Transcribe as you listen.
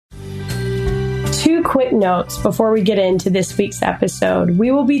Two quick notes before we get into this week's episode. We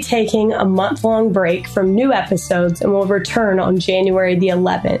will be taking a month-long break from new episodes and will return on January the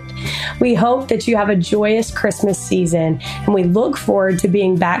 11th. We hope that you have a joyous Christmas season, and we look forward to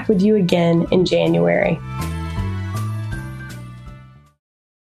being back with you again in January.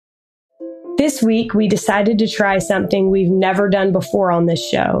 This week, we decided to try something we've never done before on this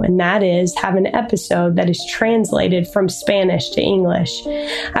show, and that is have an episode that is translated from Spanish to English.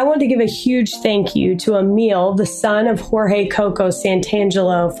 I want to give a huge thank you to Emil, the son of Jorge Cocco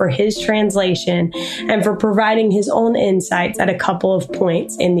Santángelo, for his translation and for providing his own insights at a couple of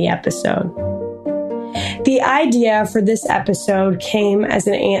points in the episode. The idea for this episode came as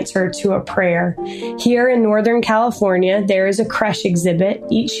an answer to a prayer. Here in Northern California, there is a creche exhibit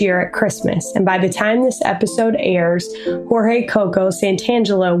each year at Christmas, and by the time this episode airs, Jorge Cocco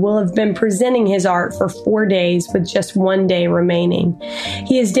Santángelo will have been presenting his art for 4 days with just 1 day remaining.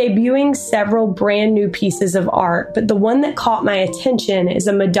 He is debuting several brand new pieces of art, but the one that caught my attention is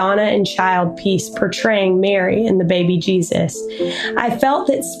a Madonna and Child piece portraying Mary and the baby Jesus. I felt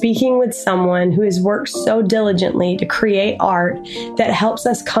that speaking with someone who has worked so diligently to create art that helps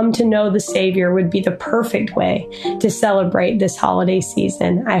us come to know the Savior would be the perfect way to celebrate this holiday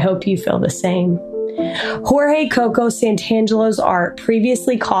season. I hope you feel the same. Jorge Cocco Santangelo's art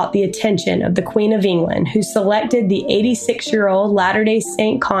previously caught the attention of the Queen of England, who selected the 86-year-old Latter-day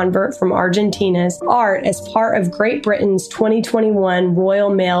Saint convert from Argentina's art as part of Great Britain's 2021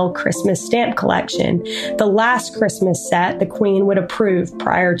 Royal Mail Christmas stamp collection, the last Christmas set the Queen would approve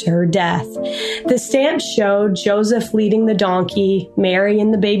prior to her death. The stamps showed Joseph leading the donkey, Mary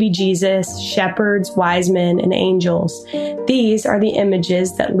and the baby Jesus, shepherds, wise men, and angels. These are the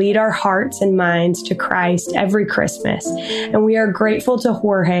images that lead our hearts and minds to Christ every Christmas, and we are grateful to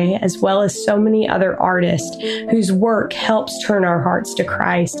Jorge as well as so many other artists whose work helps turn our hearts to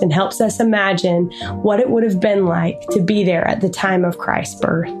Christ and helps us imagine what it would have been like to be there at the time of Christ's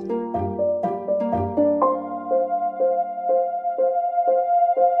birth.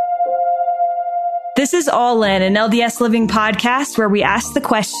 This is All In, an LDS Living podcast where we ask the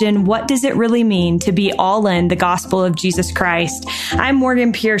question, what does it really mean to be all in the gospel of Jesus Christ? I'm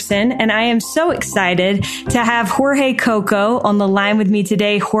Morgan Pearson, and I am so excited to have Jorge Cocco on the line with me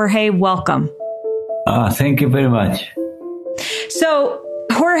today. Jorge, welcome. Thank you very much. So,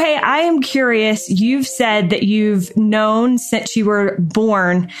 Jorge, I am curious. You've said that you've known since you were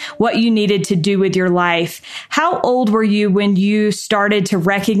born what you needed to do with your life. How old were you when you started to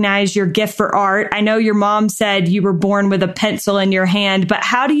recognize your gift for art? I know your mom said you were born with a pencil in your hand, but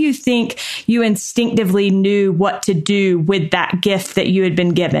how do you think you instinctively knew what to do with that gift that you had been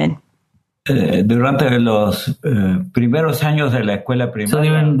given? Durante los primeros años de la escuela primaria. So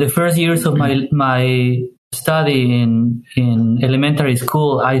during the first years of my study in elementary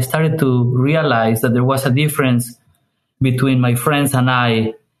school, I started to realize that there was a difference between my friends and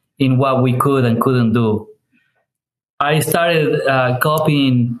I in what we could and couldn't do. I started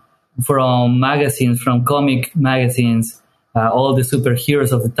copying from magazines, from comic magazines, all the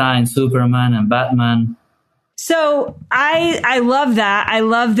superheroes of the time, Superman and Batman. So I love that. I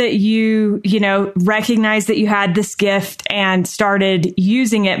love that you recognized that you had this gift and started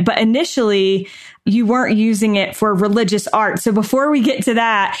using it. But initially, you weren't using it for religious art. So before we get to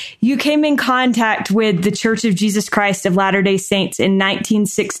that, you came in contact with the Church of Jesus Christ of Latter-day Saints in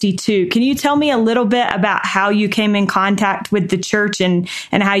 1962. Can you tell me a little bit about how you came in contact with the church and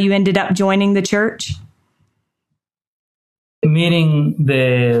how you ended up joining the church? Meeting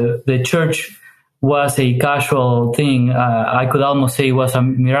the church was a casual thing. I could almost say it was a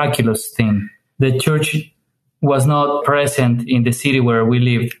miraculous thing. The church was not present in the city where we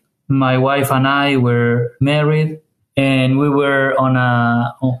lived. My wife and I were married, and we were on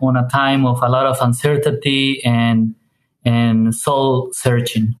a time of a lot of uncertainty and soul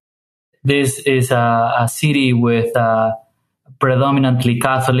searching. This is a city with predominantly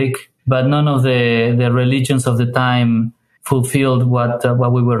Catholic, but none of the religions of the time fulfilled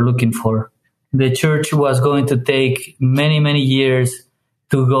what we were looking for. The church was going to take many, many years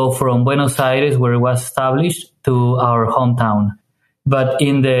to go from Buenos Aires, where it was established, to our hometown. But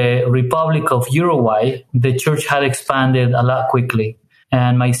in the Republic of Uruguay, the church had expanded a lot quickly.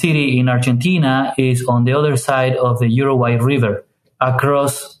 And my city in Argentina is on the other side of the Uruguay River,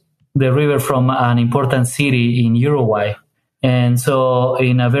 across the river from an important city in Uruguay. And so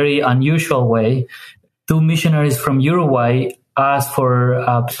in a very unusual way, 2 missionaries from Uruguay asked for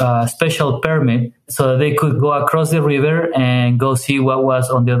a special permit so that they could go across the river and go see what was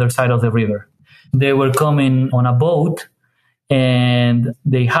on the other side of the river. They were coming on a boat, and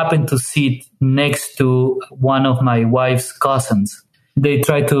they happened to sit next to one of my wife's cousins. They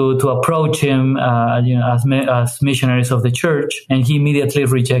tried to approach him, as missionaries of the church, and he immediately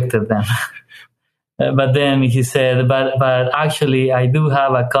rejected them. But then he said, but actually, I do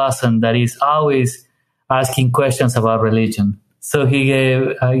have a cousin that is always asking questions about religion. So he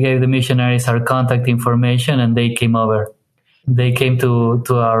gave the missionaries our contact information, and they came over. They came to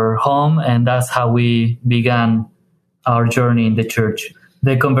our home, and that's how we began our journey in the church.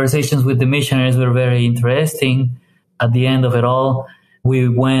 The conversations with the missionaries were very interesting. At the end of it all, we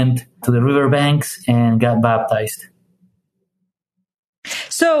went to the riverbanks and got baptized.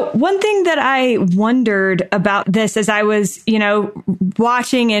 So one thing that I wondered about this as I was,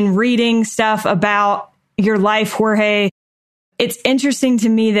 watching and reading stuff about your life, Jorge, it's interesting to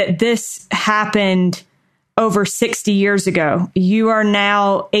me that this happened over 60 years ago. You are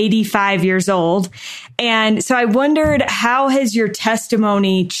now 85 years old. And so I wondered, how has your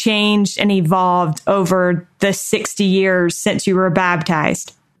testimony changed and evolved over the 60 years since you were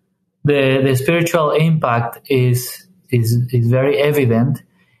baptized? The spiritual impact is very evident,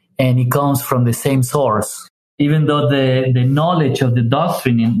 and it comes from the same source. Even though the knowledge of the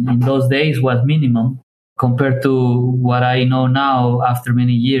doctrine in those days was minimum compared to what I know now after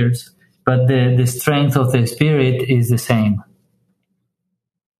many years, but the strength of the Spirit is the same.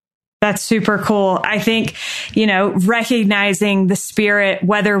 That's super cool. I think, recognizing the Spirit,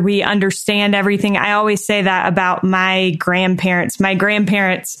 whether we understand everything. I always say that about my grandparents. My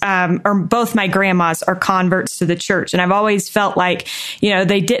grandparents, or both my grandmas, are converts to the church. And I've always felt like,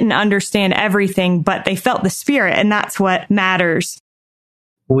 they didn't understand everything, but they felt the Spirit. And that's what matters.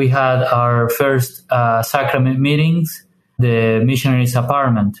 We had our first sacrament meetings, the missionaries'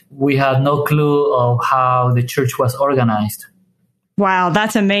 apartment. We had no clue of how the church was organized. Wow,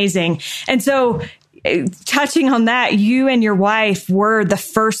 that's amazing. And so, touching on that, you and your wife were the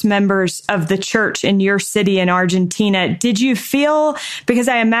first members of the church in your city in Argentina. Did you feel, because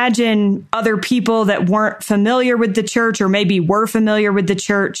I imagine other people that weren't familiar with the church or maybe were familiar with the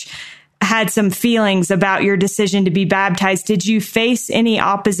church had some feelings about your decision to be baptized. Did you face any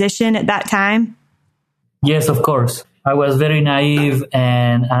opposition at that time? Yes, of course. I was very naive,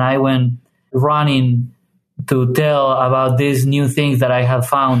 and I went running to tell about these new things that I had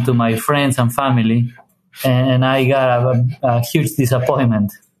found to my friends and family. And I got a huge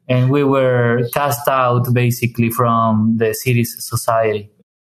disappointment. And we were cast out basically from the city's society.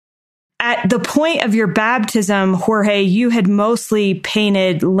 At the point of your baptism, Jorge, you had mostly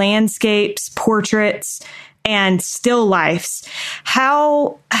painted landscapes, portraits, and still lifes.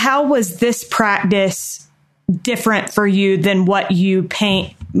 How was this practice different for you than what you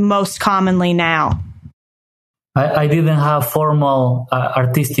paint most commonly now? I didn't have formal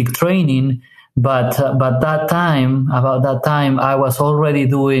artistic training, but about that time, I was already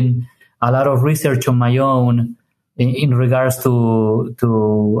doing a lot of research on my own in regards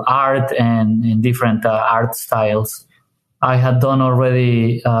to art and in different art styles. I had done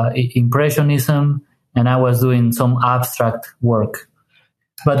already Impressionism, and I was doing some abstract work.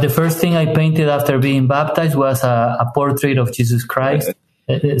 But the first thing I painted after being baptized was a portrait of Jesus Christ,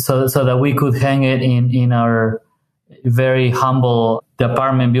 so that we could hang it in our very humble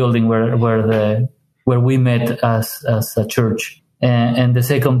apartment building where we met as a church. And the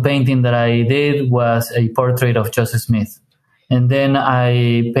second painting that I did was a portrait of Joseph Smith. And then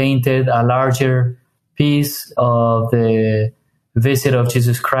I painted a larger piece of the visit of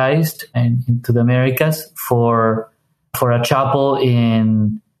Jesus Christ into the Americas for a chapel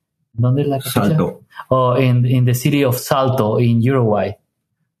in Salto. In the city of Salto in Uruguay.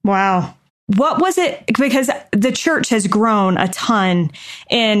 Wow. What was it? Because the church has grown a ton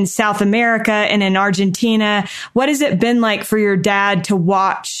in South America and in Argentina. What has it been like for your dad to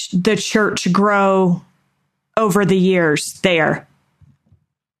watch the church grow over the years there?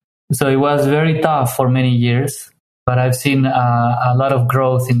 So it was very tough for many years, but I've seen a lot of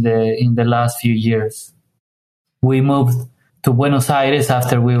growth in the last few years. We moved to Buenos Aires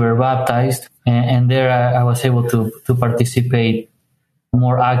after we were baptized, and there I was able to participate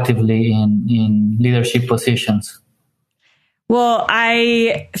more actively in leadership positions. Well,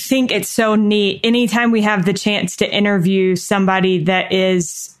 I think it's so neat. Anytime we have the chance to interview somebody that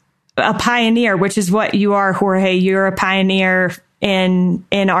is a pioneer, which is what you are, Jorge. You're a pioneer in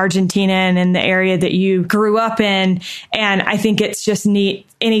Argentina and in the area that you grew up in. And I think it's just neat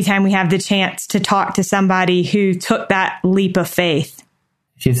anytime we have the chance to talk to somebody who took that leap of faith.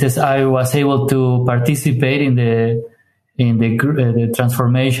 She says, I was able to participate in the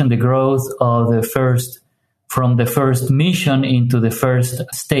transformation, the growth of from the first mission into the first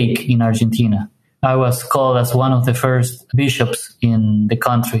stake in Argentina. I was called as one of the first bishops in the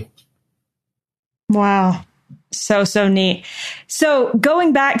country. Wow. So neat. So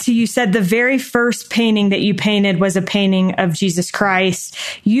going back to, you said the very first painting that you painted was a painting of Jesus Christ.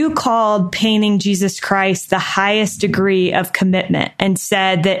 You called painting Jesus Christ the highest degree of commitment and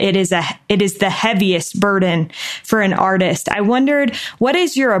said that it is the heaviest burden for an artist. I wondered, what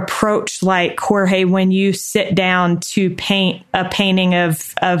is your approach like, Jorge, when you sit down to paint a painting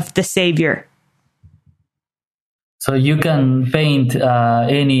of the Savior? So you can paint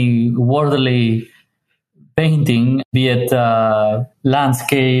any worldly painting, be it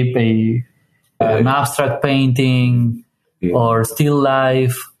landscape, an abstract painting, or still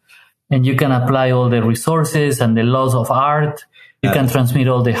life, and you can apply all the resources and the laws of art. You can transmit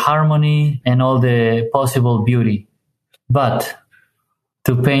all the harmony and all the possible beauty. But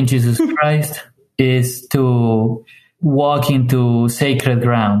to paint Jesus Christ is to walk into sacred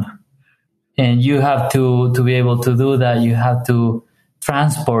ground. And you have to be able to do that. You have to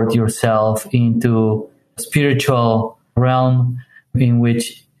transport yourself into spiritual realm in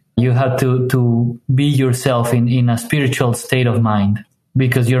which you have to be yourself in a spiritual state of mind,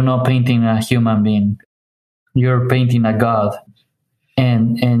 because you're not painting a human being. You're painting a God,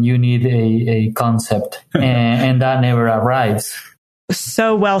 and you need a concept, and that never arrives.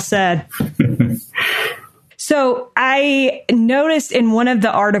 So well said. So I noticed in one of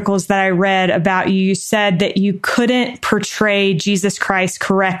the articles that I read about you, you said that you couldn't portray Jesus Christ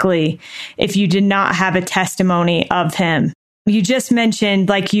correctly if you did not have a testimony of him. You just mentioned,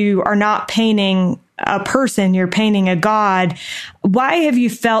 like, you are not painting a person, you're painting a God. Why have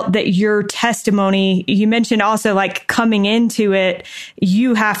you felt that your testimony, you mentioned also, like, coming into it,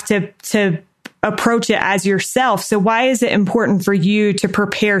 you have to approach it as yourself. So why is it important for you to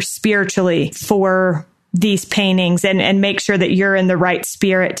prepare spiritually for these paintings and make sure that you're in the right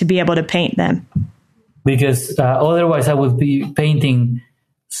spirit to be able to paint them? Because otherwise I would be painting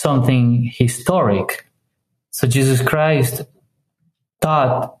something historic. So Jesus Christ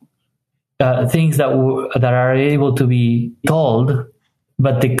taught things that are able to be told,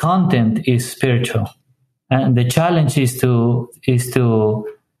 but the content is spiritual. And the challenge is to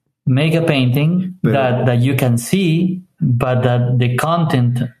make a painting that you can see, but that the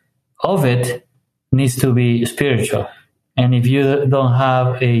content of it needs to be spiritual. And if you don't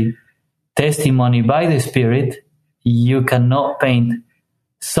have a testimony by the Spirit, you cannot paint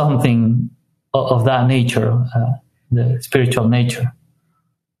something of that nature, the spiritual nature.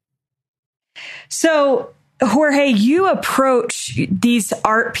 So, Jorge, you approach these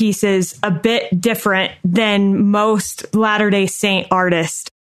art pieces a bit different than most Latter-day Saint artists.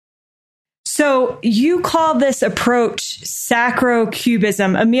 So you call this approach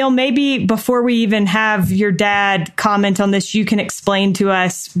sacro-cubism. Emil, maybe before we even have your dad comment on this, you can explain to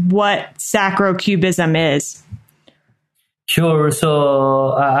us what sacro-cubism is. Sure.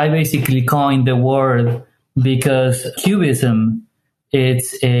 So I basically coined the word because Cubism,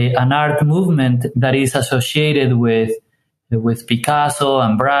 it's an art movement that is associated with Picasso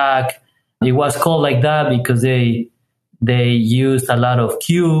and Braque. It was called like that because they used a lot of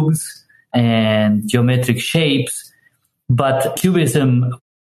cubes and geometric shapes, but Cubism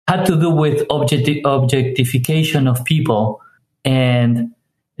had to do with objectification of people. And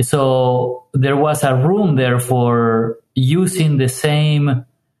so there was a room there for using the same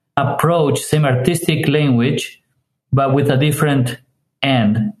approach, same artistic language, but with a different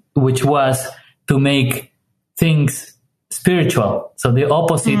end, which was to make things spiritual. So the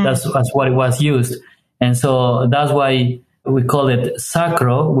opposite, that's what it was used. And so that's why we call it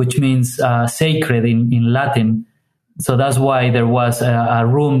sacro, which means sacred in Latin. So that's why there was a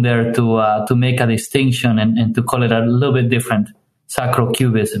room there to make a distinction and to call it a little bit different,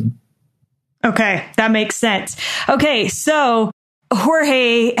 sacro-cubism. Okay, that makes sense. Okay, so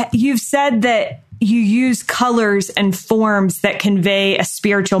Jorge, you've said that you use colors and forms that convey a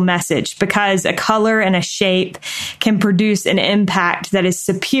spiritual message because a color and a shape can produce an impact that is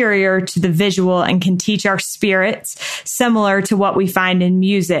superior to the visual and can teach our spirits, similar to what we find in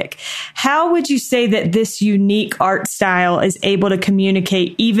music. How would you say that this unique art style is able to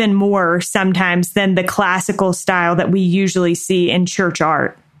communicate even more sometimes than the classical style that we usually see in church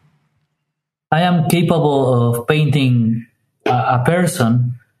art? I am capable of painting a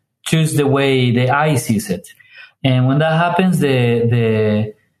person just the way the eye sees it. And when that happens,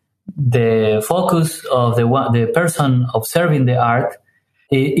 the focus of the person observing the art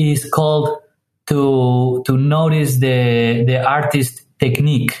is called to notice the artist's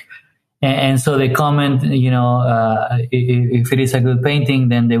technique. And so they comment, if it is a good painting,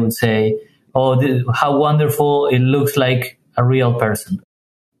 then they would say, how wonderful, it looks like a real person.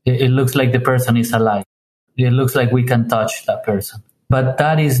 It looks like the person is alive. It looks like we can touch that person. But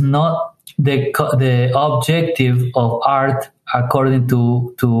that is not the objective of art according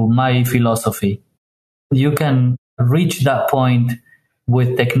to my philosophy. You can reach that point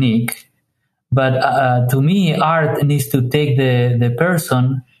with technique, but to me, art needs to take the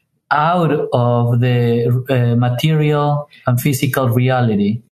person out of the material and physical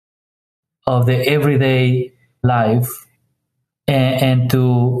reality of the everyday life and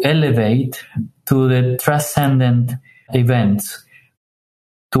to elevate to the transcendent events,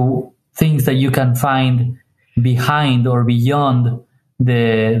 to things that you can find behind or beyond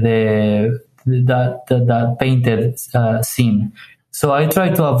the painted scene. So I try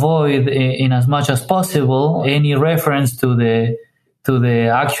to avoid, in as much as possible, any reference to the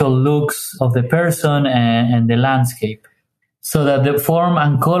actual looks of the person and the landscape, so that the form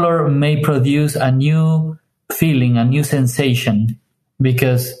and color may produce a new feeling, a new sensation,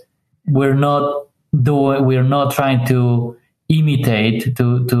 because we're not trying to imitate,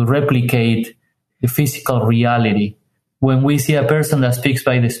 to replicate the physical reality. When we see a person that speaks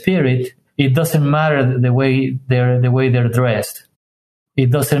by the Spirit, it doesn't matter the way they're dressed.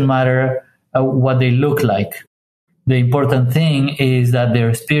 It doesn't matter what they look like. The important thing is that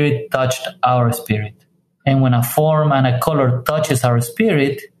their spirit touched our spirit. And when a form and a color touches our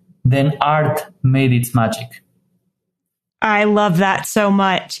spirit, then art made its magic. I love that so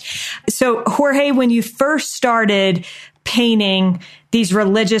much. So, Jorge, when you first started painting these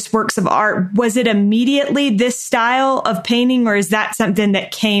religious works of art, was it immediately this style of painting, or is that something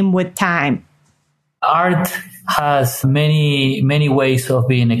that came with time? Art has many, many ways of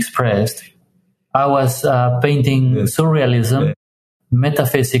being expressed. I was painting surrealism,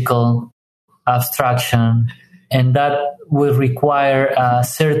 metaphysical, abstraction, and that will require a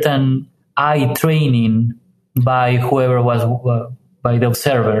certain eye training by whoever was, by the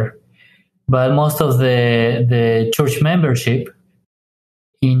observer. But most of the church membership,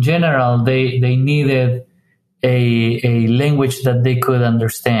 in general, they needed a language that they could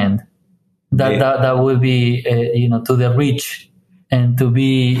understand. That would be to the rich, and to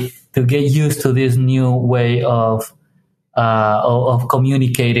get used to this new way of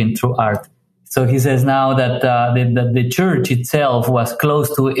communicating through art. So he says now that the church itself was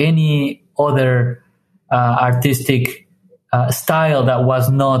close to any other artistic style that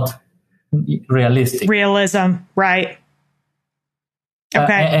was not realistic. Realism, right?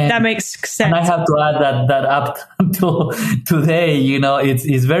 Okay, that makes sense. And I have to add that up to today,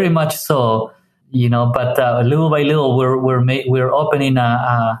 it's very much so, but little by little we're opening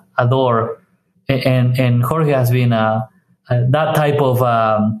a door, and Jorge has been that type of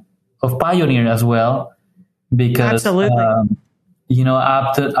pioneer as well, because absolutely,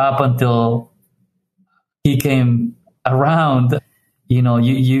 up until he came around,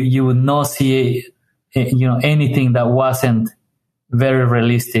 you would not see anything that wasn't very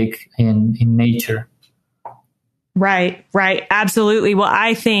realistic in nature. Right. Absolutely. Well,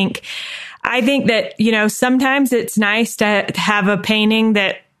 I think that, sometimes it's nice to have a painting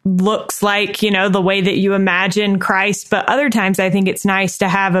that looks like, the way that you imagine Christ. But other times I think it's nice to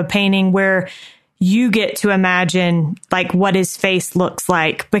have a painting where you get to imagine like what his face looks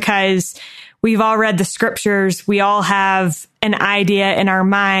like, because we've all read the scriptures. We all have an idea in our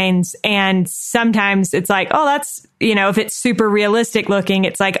minds. And sometimes it's like, oh, that's, if it's super realistic looking,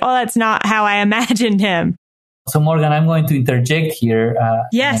 it's like, oh, that's not how I imagined him. So Morgan, I'm going to interject here.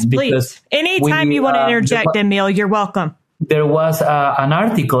 Yes, please. Anytime you want to interject, Emil, you're welcome. There was an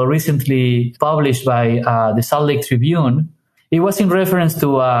article recently published by the Salt Lake Tribune. It was in reference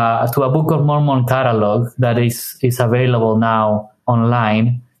to a Book of Mormon catalog that is available now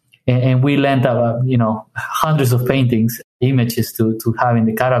online. And we lent hundreds of paintings, images to have in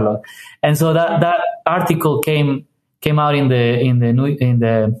the catalog. And so that article came out in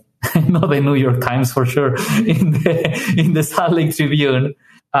the not the New York Times for sure, in the Salt Lake Tribune.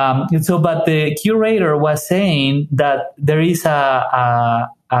 But the curator was saying that there is a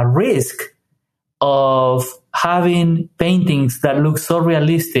risk of having paintings that look so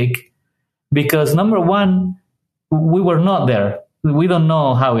realistic, because number one, we were not there. We don't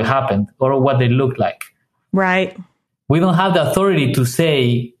know how it happened or what they look like. Right. We don't have the authority to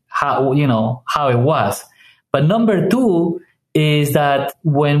say how it was. But number two is that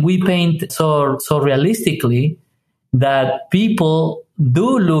when we paint so realistically, that people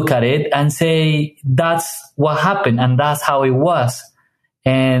do look at it and say, that's what happened and that's how it was.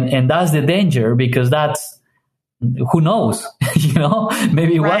 And that's the danger, because that's, who knows,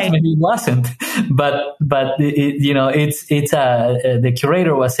 maybe it was, maybe it wasn't. But the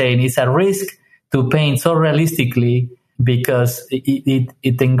curator was saying it's a risk to paint so realistically, because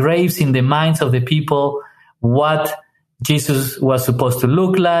it engraves in the minds of the people what Jesus was supposed to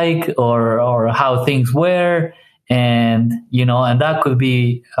look like, or how things were. And, and that could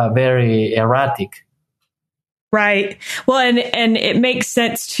be very erratic. Right. Well, and it makes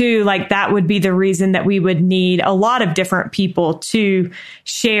sense too. Like that would be the reason that we would need a lot of different people to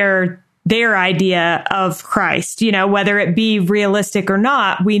share their idea of Christ, whether it be realistic or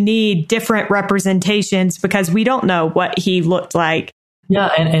not. We need different representations because we don't know what he looked like. Yeah.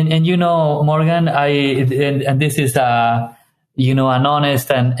 And Morgan, and this is, an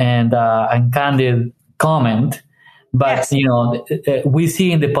honest and candid comment. But, yes. We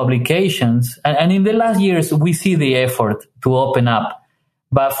see in the publications, and in the last years, we see the effort to open up.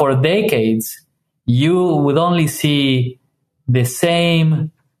 But for decades, you would only see the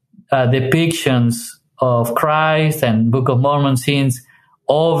same depictions of Christ and Book of Mormon scenes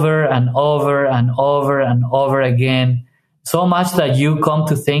over and over and over and over again. So much that you come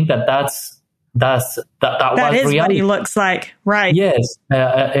to think that that was is reality. What he looks like, right? Yes,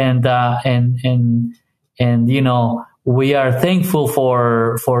 and we are thankful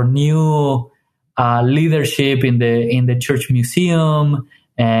for new leadership in the church museum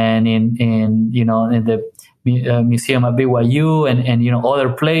and in the museum at BYU and other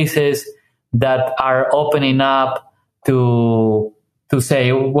places that are opening up to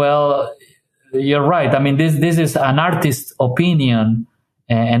say, well, you're right. I mean, this is an artist's opinion,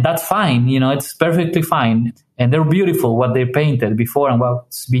 and that's fine. It's perfectly fine, and they're beautiful what they painted before and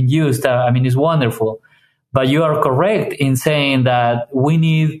what's been used. It's wonderful. But you are correct in saying that we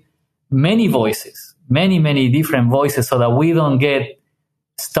need many voices, many different voices, so that we don't get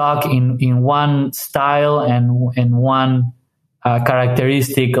stuck in one style and one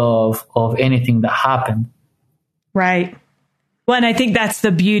characteristic of anything that happened. Right. Well, and I think that's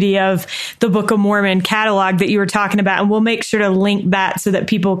the beauty of the Book of Mormon catalog that you were talking about. And we'll make sure to link that so that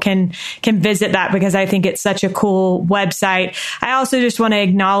people can visit that, because I think it's such a cool website. I also just want to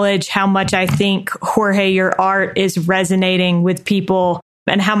acknowledge how much I think, Jorge, your art is resonating with people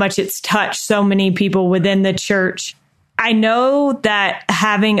and how much it's touched so many people within the church. I know that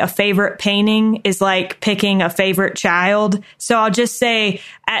having a favorite painting is like picking a favorite child. So I'll just say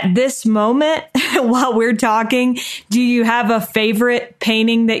at this moment, while we're talking, do you have a favorite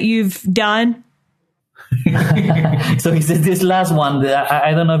painting that you've done? So this last one, I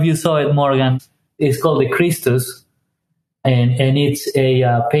don't know if you saw it, Morgan. It's called the Christus, and it's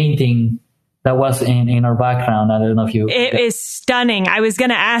a painting that was in our background. I don't know if you... It is stunning. I was going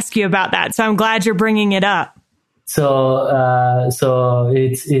to ask you about that, so I'm glad you're bringing it up. So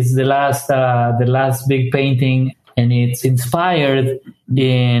it's the last big painting, and it's inspired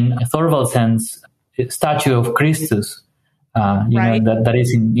in Thorvaldsen's statue of Christus, right. that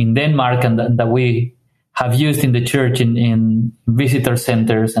is in Denmark, and that we have used in the church in visitor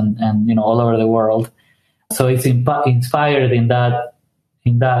centers and all over the world. So it's inspired in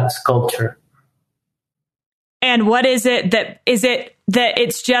that sculpture. And what is it that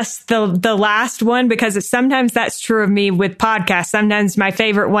it's just the last one? Because sometimes that's true of me with podcasts. Sometimes my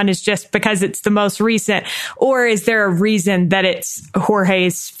favorite one is just because it's the most recent. Or is there a reason that it's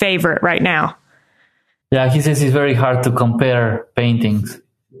Jorge's favorite right now? Yeah, he says it's very hard to compare paintings.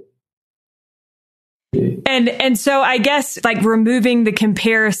 And so I guess, like, removing the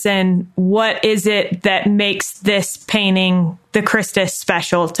comparison, what is it that makes this painting, the Christus,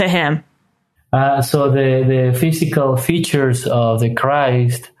 special to him? So the physical features of the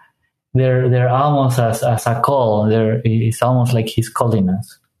Christ, they're almost as a call. It's almost like he's calling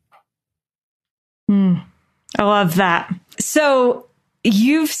us. I love that. So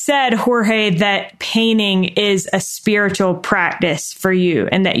you've said, Jorge, that painting is a spiritual practice for you,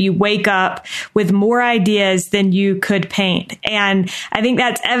 and that you wake up with more ideas than you could paint. And I think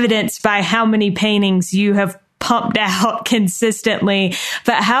that's evidenced by how many paintings you have pumped out consistently.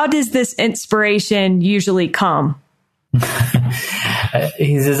 But how does this inspiration usually come?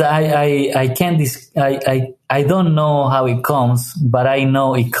 He says, I can't, I don't know how it comes, but I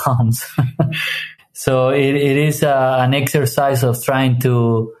know it comes. So it is an exercise of trying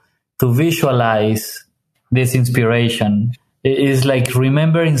to visualize this inspiration. It is like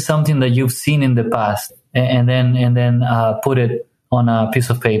remembering something that you've seen in the past, and then put it on a piece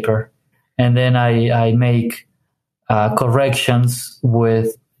of paper. And then I make corrections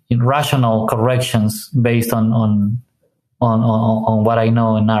with rational corrections based on what I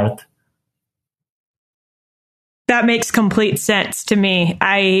know in art. That makes complete sense to me.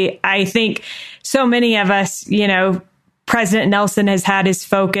 I think so many of us, President Nelson has had his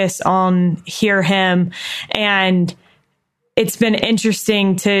focus on Hear Him, and it's been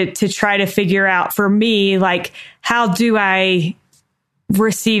interesting to try to figure out for me, like, how do I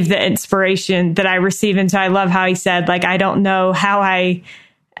receive the inspiration that I receive. And so I love how he said, like, I don't know how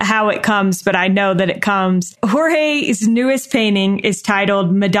it comes, but I know that it comes. Jorge's newest painting is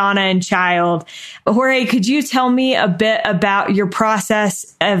titled Madonna and Child. Jorge, could you tell me a bit about your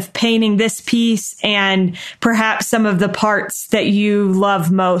process of painting this piece and perhaps some of the parts that you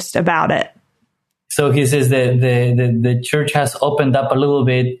love most about it? So he says that the church has opened up a little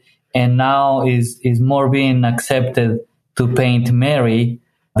bit and now is more being accepted to paint Mary,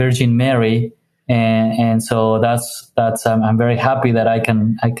 Virgin Mary. And so that's I'm very happy that I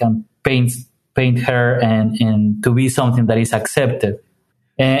can paint her and to be something that is accepted.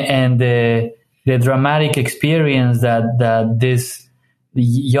 And the dramatic experience that this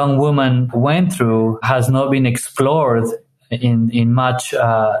young woman went through has not been explored in much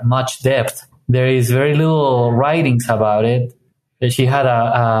depth. There is very little writings about it. She had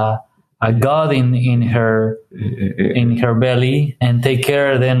a God in her belly and take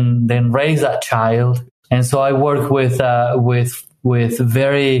care, then raise that child. And so I work with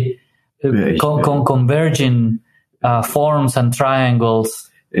very converging forms and triangles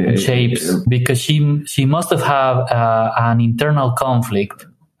and shapes, because she must have had an internal conflict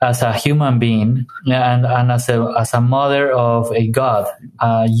as a human being and as a mother of a God,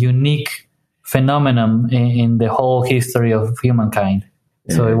 a unique phenomenon in the whole history of humankind.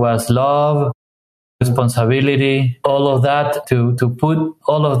 So it was love, responsibility, all of that. To put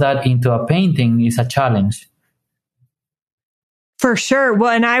all of that into a painting is a challenge. For sure.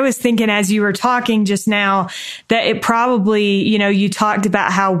 Well, and I was thinking as you were talking just now that it probably, you talked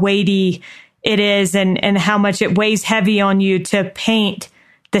about how weighty it is and how much it weighs heavy on you to paint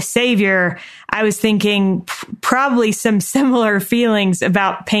the Savior. I was thinking probably some similar feelings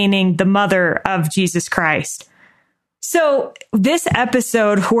about painting the mother of Jesus Christ. So this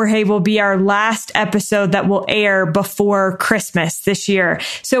episode, Jorge, will be our last episode that will air before Christmas this year.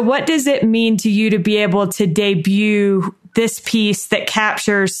 So what does it mean to you to be able to debut this piece that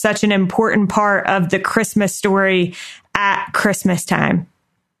captures such an important part of the Christmas story at Christmas time?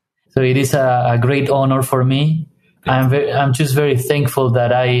 So it is a great honor for me. I'm just very thankful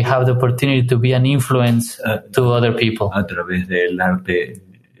that I have the opportunity to be an influence to other people.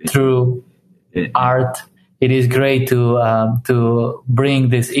 Through art, it is great to bring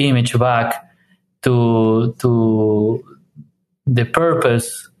this image back to the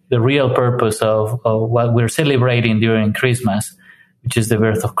purpose, the real purpose of what we're celebrating during Christmas, which is the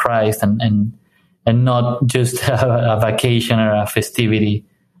birth of Christ, and not just a vacation or a festivity.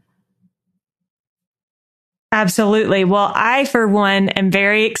 Absolutely. Well, I, for one, am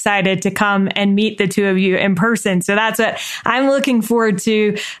very excited to come and meet the two of you in person. So that's what I'm looking forward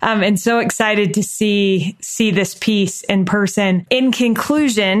to, and so excited to see this piece in person. In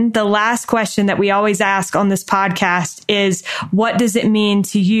conclusion, the last question that we always ask on this podcast is, what does it mean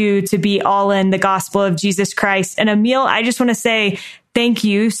to you to be all in the gospel of Jesus Christ? And Emil, I just want to say thank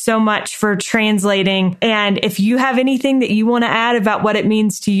you so much for translating. And if you have anything that you want to add about what it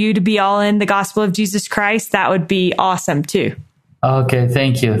means to you to be all in the gospel of Jesus Christ, that would be awesome too. Okay,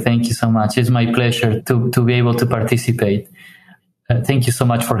 thank you. Thank you so much. It's my pleasure to be able to participate. Thank you so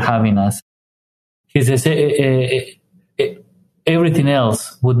much for having us. He says everything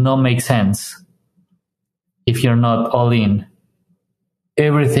else would not make sense if you're not all in.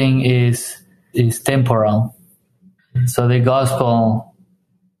 Everything is temporal. So the gospel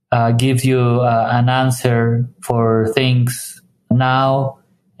gives you an answer for things now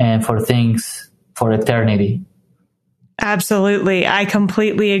and for things for eternity. Absolutely. I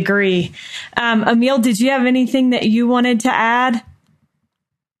completely agree. Emil, did you have anything that you wanted to add?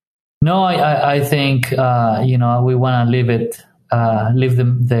 No, I think, we want to leave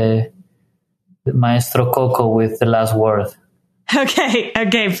the Maestro Cocco with the last word.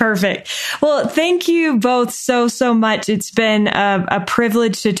 Okay, perfect. Well, thank you both so much. It's been a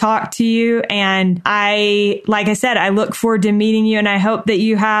privilege to talk to you. And like I said, I look forward to meeting you, and I hope that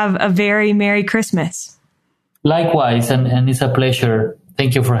you have a very Merry Christmas. Likewise, and it's a pleasure.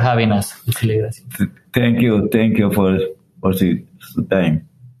 Thank you for having us. Thank you for the time.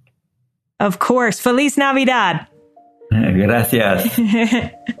 Of course. Feliz Navidad. Gracias.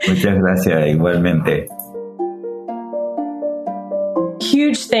 Muchas gracias, igualmente.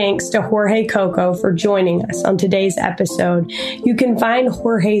 huge thanks to Jorge Cocco for joining us on today's episode. You can find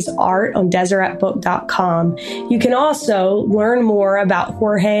Jorge's art on DeseretBook.com. You can also learn more about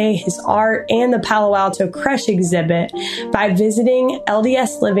Jorge, his art, and the Palo Alto Crush exhibit by visiting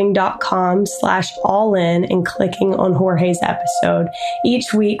LDSLiving.com/allin and clicking on Jorge's episode.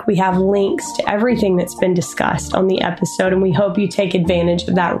 Each week we have links to everything that's been discussed on the episode, and we hope you take advantage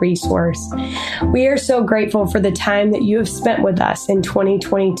of that resource. We are so grateful for the time that you have spent with us in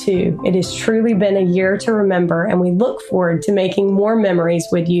 2022. It has truly been a year to remember, and we look forward to making more memories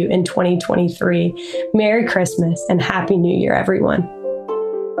with you in 2023. Merry Christmas and Happy New Year, everyone.